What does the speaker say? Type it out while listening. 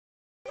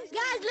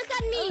Guys, look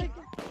at me.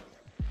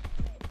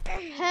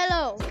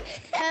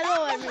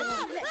 Hello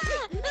everyone.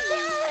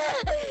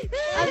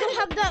 I don't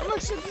have that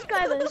much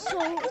subscribers,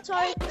 so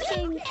sorry for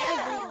saying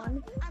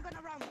everyone.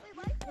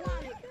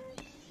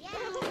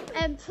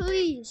 And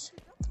please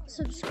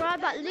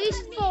subscribe at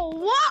least for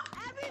what?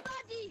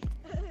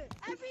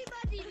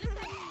 Everybody,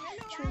 look at me.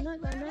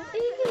 Chuna gonna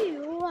eat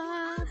you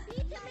up.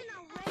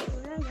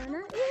 Chuna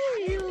gonna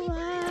eat you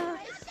up.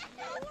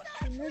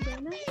 Chuna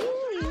gonna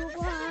eat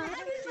you up.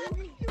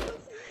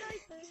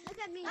 Look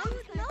at me. I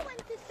don't know when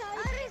to start.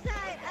 Other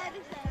side.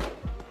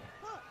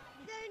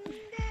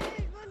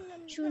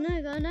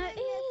 Chuna gonna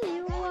eat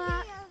you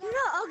up. You're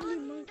not ugly,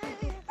 monkey.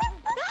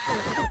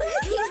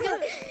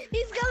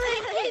 He's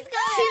coming.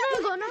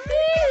 Chuna gonna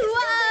eat you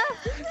up.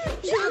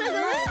 Chuna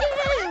gonna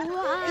eat you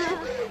up.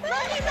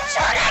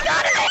 Chuna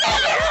gonna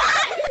eat you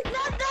up.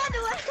 Not that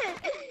one.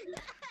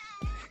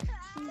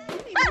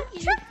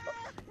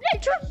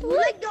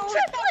 Triplet.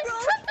 Chuna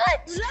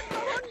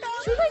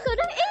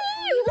gonna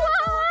eat you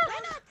up.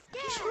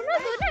 Chuna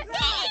gonna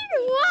eat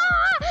you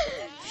up.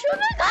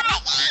 Chuna gonna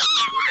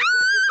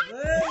eat you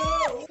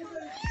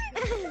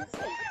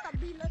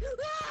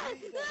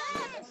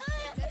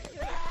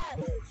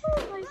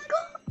Oh my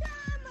god.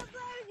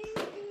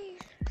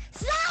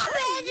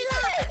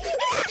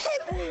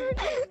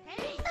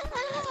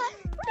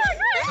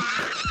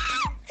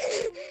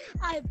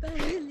 I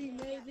barely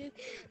made it.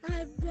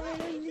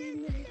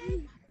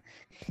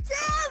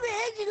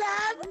 Savage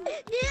love.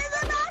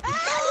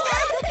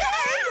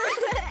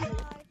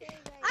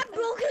 I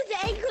broke his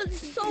ankle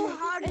so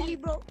hardly,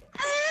 bro.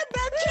 I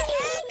broke his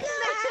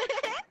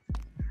ankle.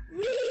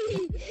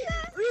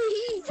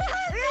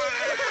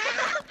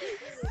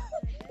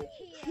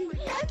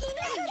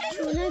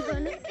 Chuna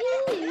gonna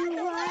eat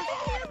you up.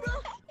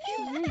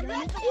 Chuna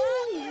gonna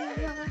eat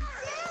you up.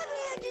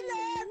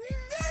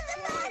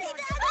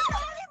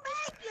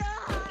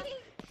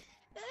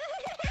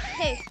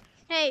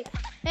 Hey.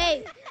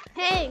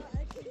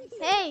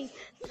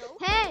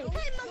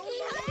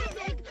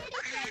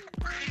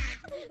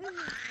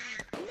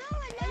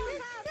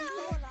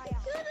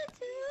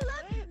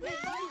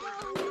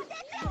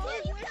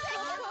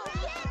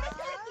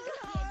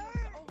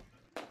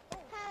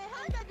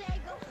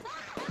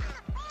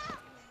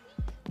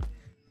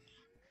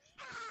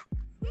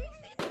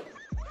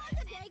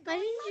 I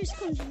think he just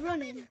comes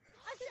running.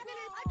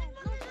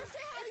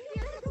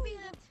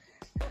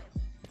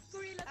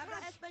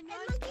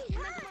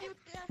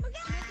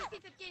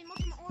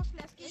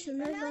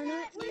 Chuna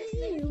gonna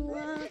eat you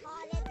up.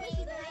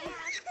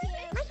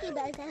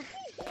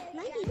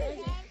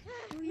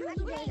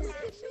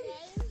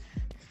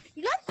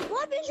 You got the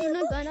ball,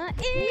 Chuna gonna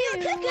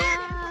eat you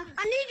up.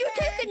 I need your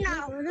ticket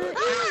now.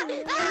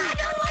 I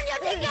don't want your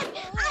ticket.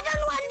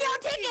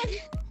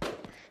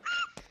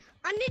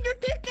 I need your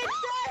ticket,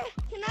 sir.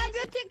 Can I have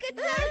your ticket,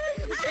 sir?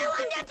 I don't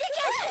want your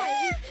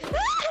ticket.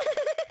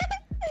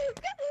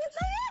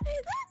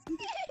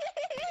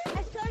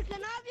 Sir,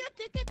 can I have your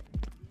ticket?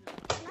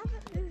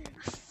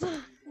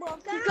 For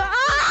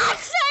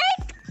God's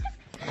sake!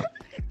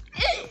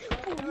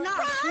 No,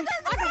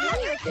 I don't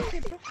want your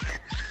ticket.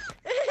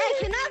 Hey,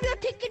 can I have your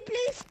ticket,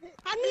 please?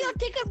 Hand me your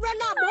ticket right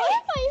now, bro.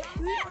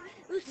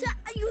 You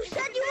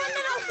said you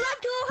wanted to fly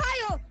to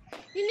Ohio.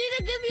 You need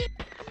to give me.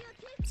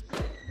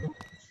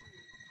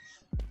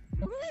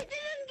 Who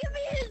didn't give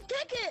me his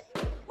ticket?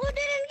 Who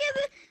didn't give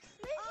it?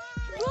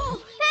 Bro,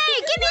 Hey,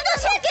 give me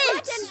the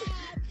tickets!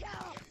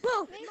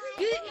 Bro,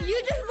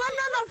 you just went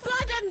on a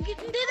flight and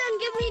didn't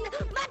give me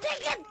my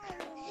ticket.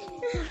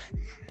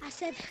 I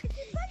said,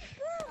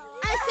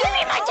 give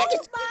me my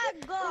ticket.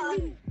 Oh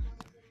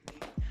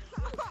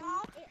my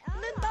God.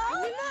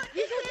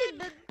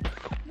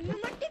 Give me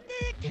my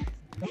ticket.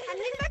 I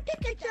need my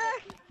ticket, sir.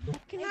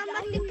 Can I have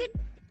my ticket?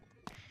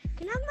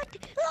 Can I have my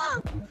ticket?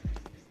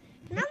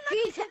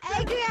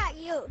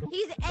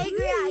 He's angry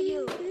at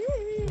you.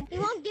 He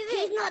won't give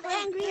it. He's not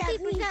angry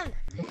at me.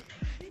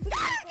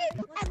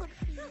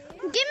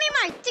 Give me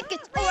my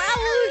tickets or I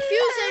will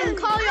refuse it and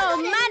call your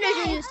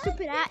manager, you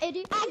stupid ass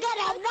idiot. I got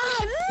a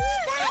knife.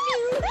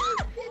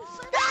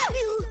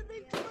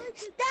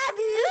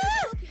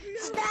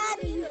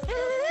 Stab you.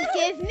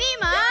 Give me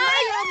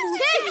my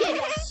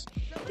tickets.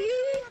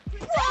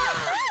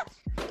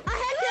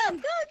 I hit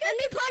him. Let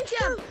me punch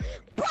him.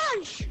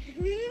 Punch.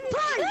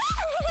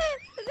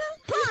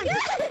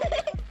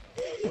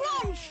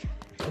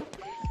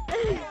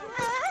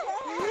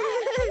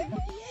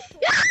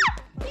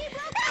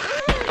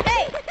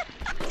 Hey.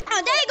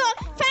 Oh, there you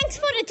go. Thanks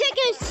for the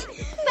tickets.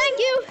 Thank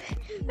you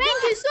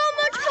so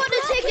much for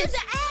the tickets.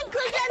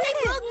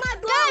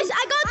 Guys,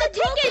 I got the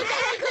tickets.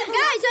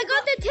 Guys, I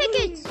got the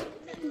tickets.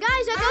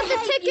 Guys, I got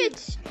the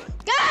tickets.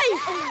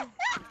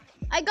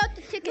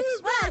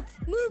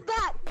 Move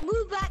back.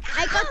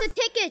 I got the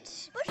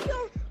tickets.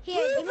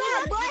 Here, give me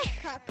a boy.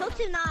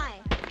 Capuchin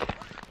eye.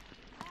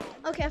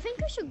 Okay, I think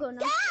we should go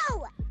now.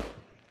 Go!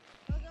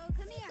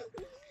 Come here.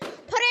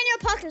 Put it in your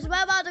pockets.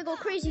 We're about to go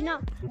crazy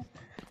now.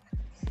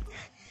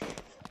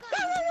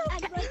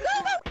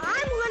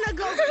 I'm gonna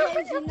go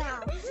crazy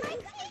now.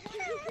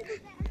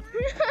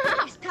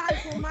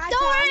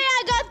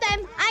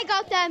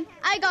 them.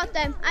 I got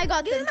them. I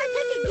got Give me them. my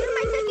ticket. Give me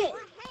my ticket.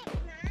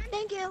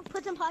 Thank you.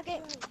 Put in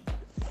pocket.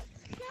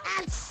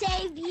 I'll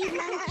save you,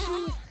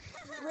 monkey.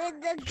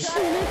 With the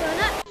gun.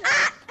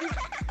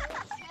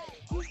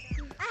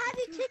 I have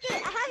your ticket.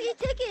 I have your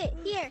ticket.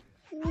 Here.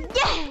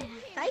 Yeah.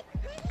 Right?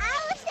 I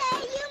will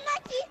save you,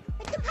 monkey.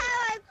 With the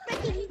power of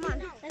freaking. Come on.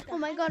 Let's go. Oh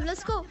my God,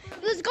 let's go.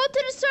 Let's go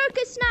to the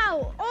circus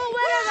now. Oh,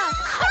 wherever.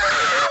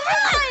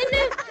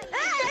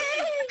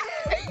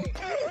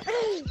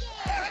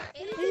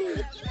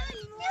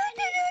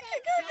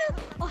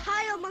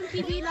 Ohio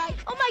monkey be like.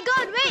 Oh my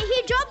God, wait,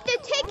 he dropped the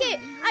ticket.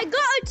 I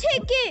got a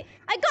ticket.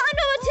 I got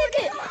another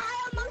ticket.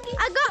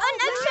 I got an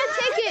extra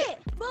ticket.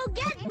 Bro,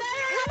 get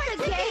better at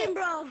the game,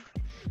 bro.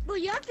 Bro,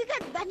 you have to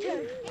get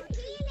better.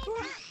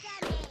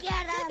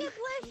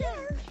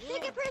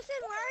 Ticket person,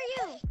 where are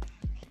you?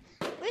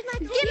 Where's my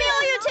ticket? Give me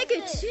all your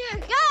tickets. Here.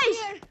 Guys.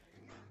 Here.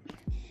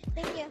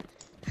 Thank you.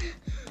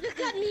 Look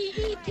at me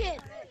eat it.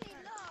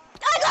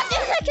 I got the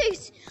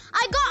tickets.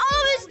 I got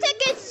all his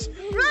tickets.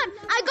 Run.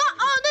 I got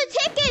all the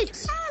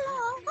tickets.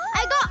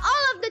 I got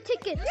all of the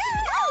tickets.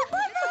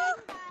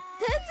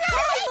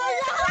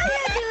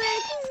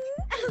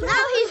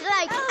 Now he's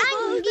like,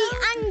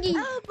 Angie.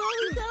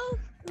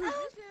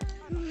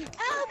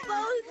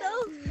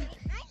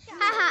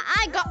 Haha,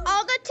 I got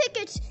all the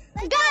tickets.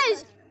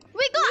 Guys,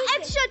 we got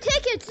extra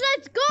tickets.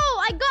 Let's go.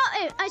 I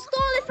got it. I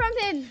stole it from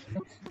him.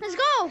 Let's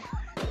go.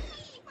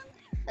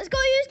 Let's go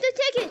use the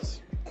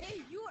tickets.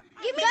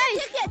 Give me Guys. the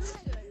tickets.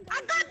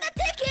 I got the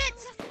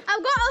tickets.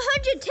 I've got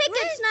 100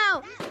 tickets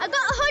now. I got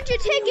 100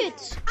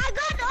 tickets. I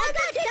got all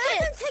the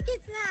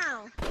tickets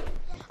now.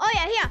 Oh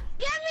yeah, here.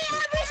 Give me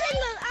every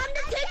single. I'm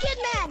the ticket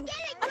man.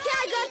 Okay,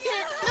 I got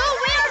it. No,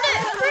 we are the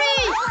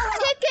free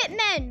ticket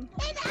men.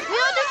 We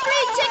are the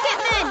free ticket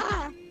men.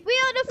 We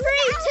are the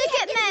free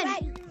ticket men.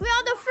 We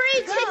are the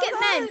free ticket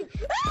men.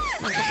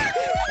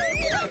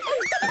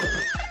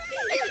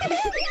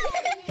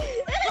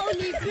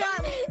 Holy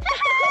crap.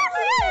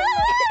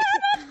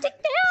 Take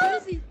the hell.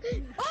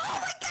 Oh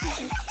my God.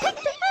 Take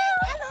the hell.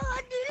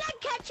 Do you like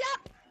ketchup?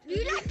 Do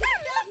you like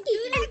ketchup? Do you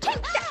like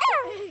ketchup? Do you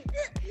like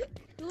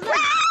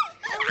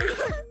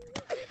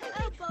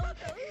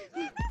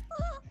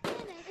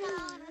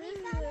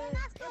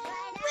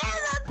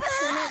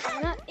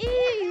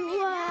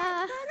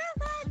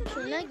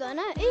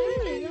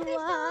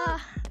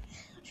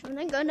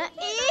gonna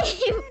eat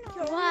you.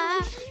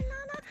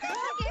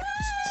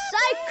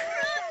 Psych.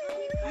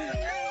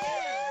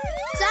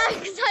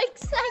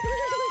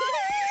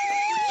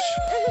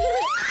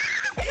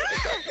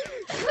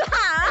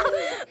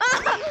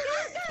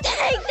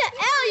 Take the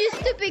L, you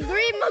stupid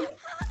green monkey.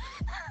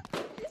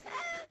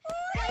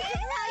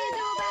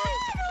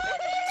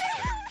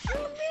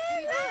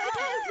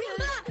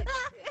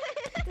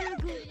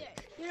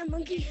 You're a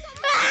monkey.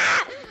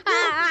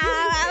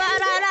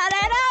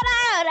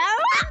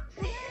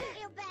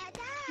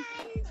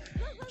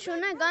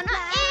 Shuna gonna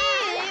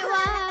eat you.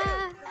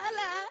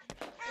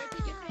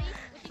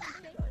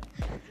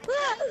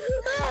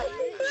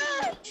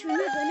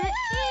 Shuna gonna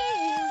eat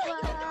you.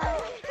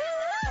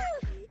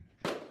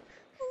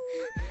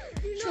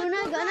 Shuna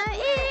gonna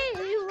eat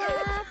you.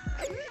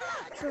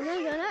 Shuna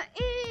gonna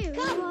eat you.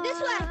 Come this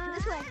way.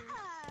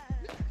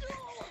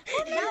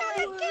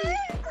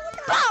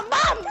 Boom,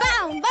 boom,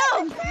 boom,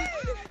 boom.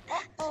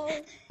 Uh-oh.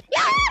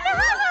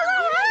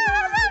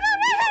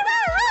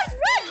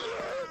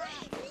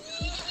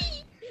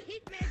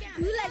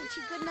 You like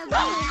chicken nuggets?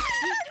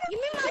 Give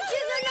me my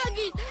chicken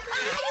nuggets.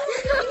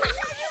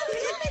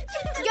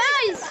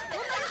 Guys,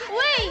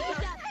 wait.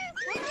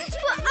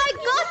 But I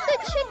got the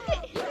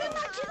chicken.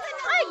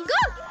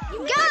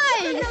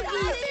 Guys,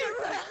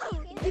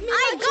 I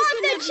got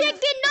the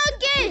chicken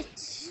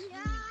nuggets.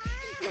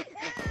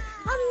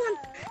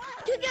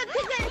 Take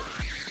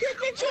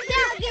the chicken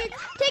nuggets.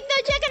 Take the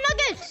chicken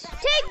nuggets.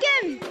 Take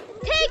them.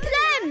 Take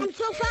them. I'm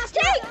so fast.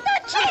 Take the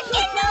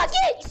chicken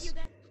nuggets.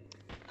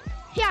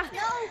 Here.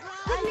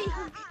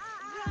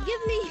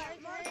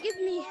 Give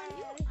me.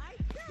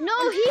 No,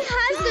 he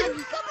has the.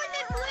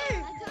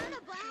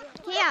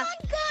 Here.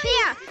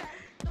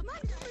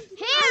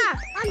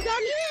 I'm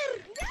done here.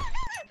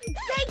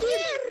 Thank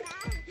you.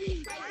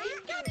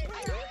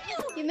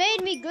 You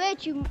made me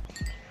glitch. You.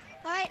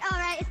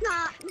 Alright, it's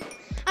not.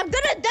 I'm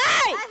gonna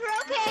die. We're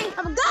okay.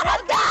 I'm gonna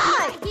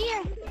die.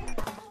 Here.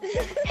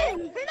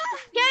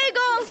 Here you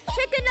go.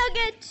 Chicken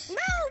nuggets.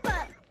 Move.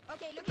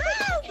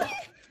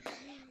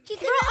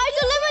 Bro, I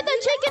delivered the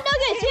chicken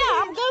nuggets. Yeah,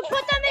 I'm gonna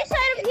put them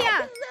inside of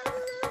here.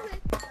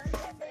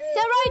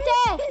 They're right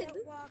there.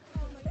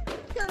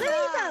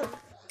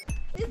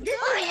 Is this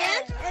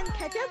ranch and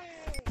ketchup?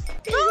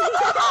 Oh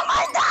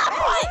my God!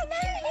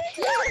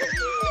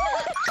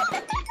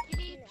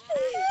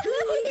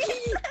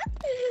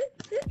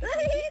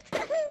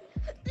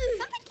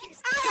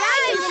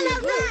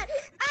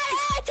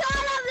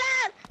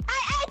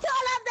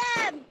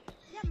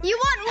 You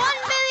want $1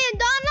 million?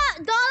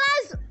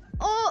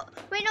 Or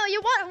wait, no,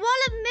 you want £1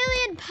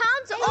 million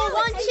or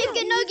one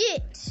chicken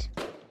nugget?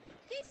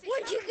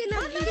 One chicken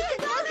nugget.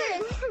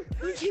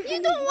 You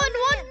don't want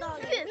 £1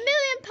 million?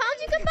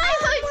 You can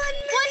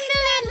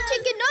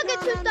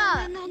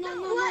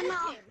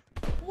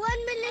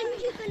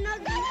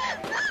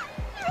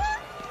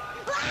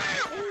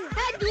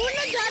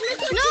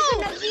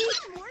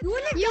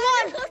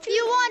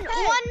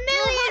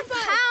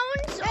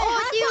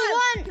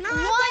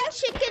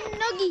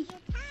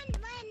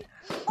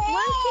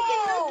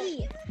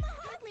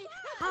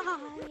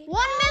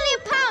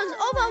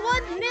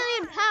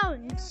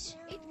words.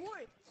 It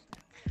works.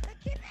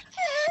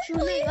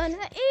 Shuna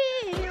gonna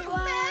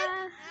ewa.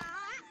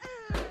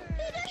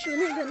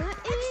 Shuna gonna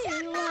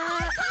ewa.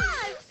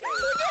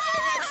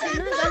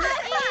 Shuna gonna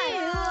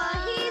ewa.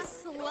 He's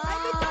slow.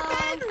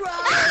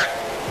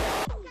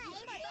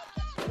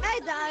 I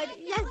died.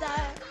 Yes,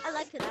 died. I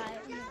like to die.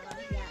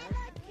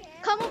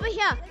 Come over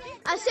here.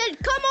 I said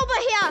come over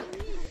here.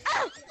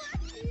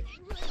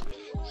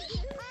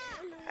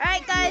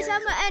 Alright guys,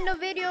 I'm gonna end the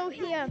video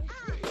here.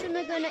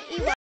 Shuna gonna ewa.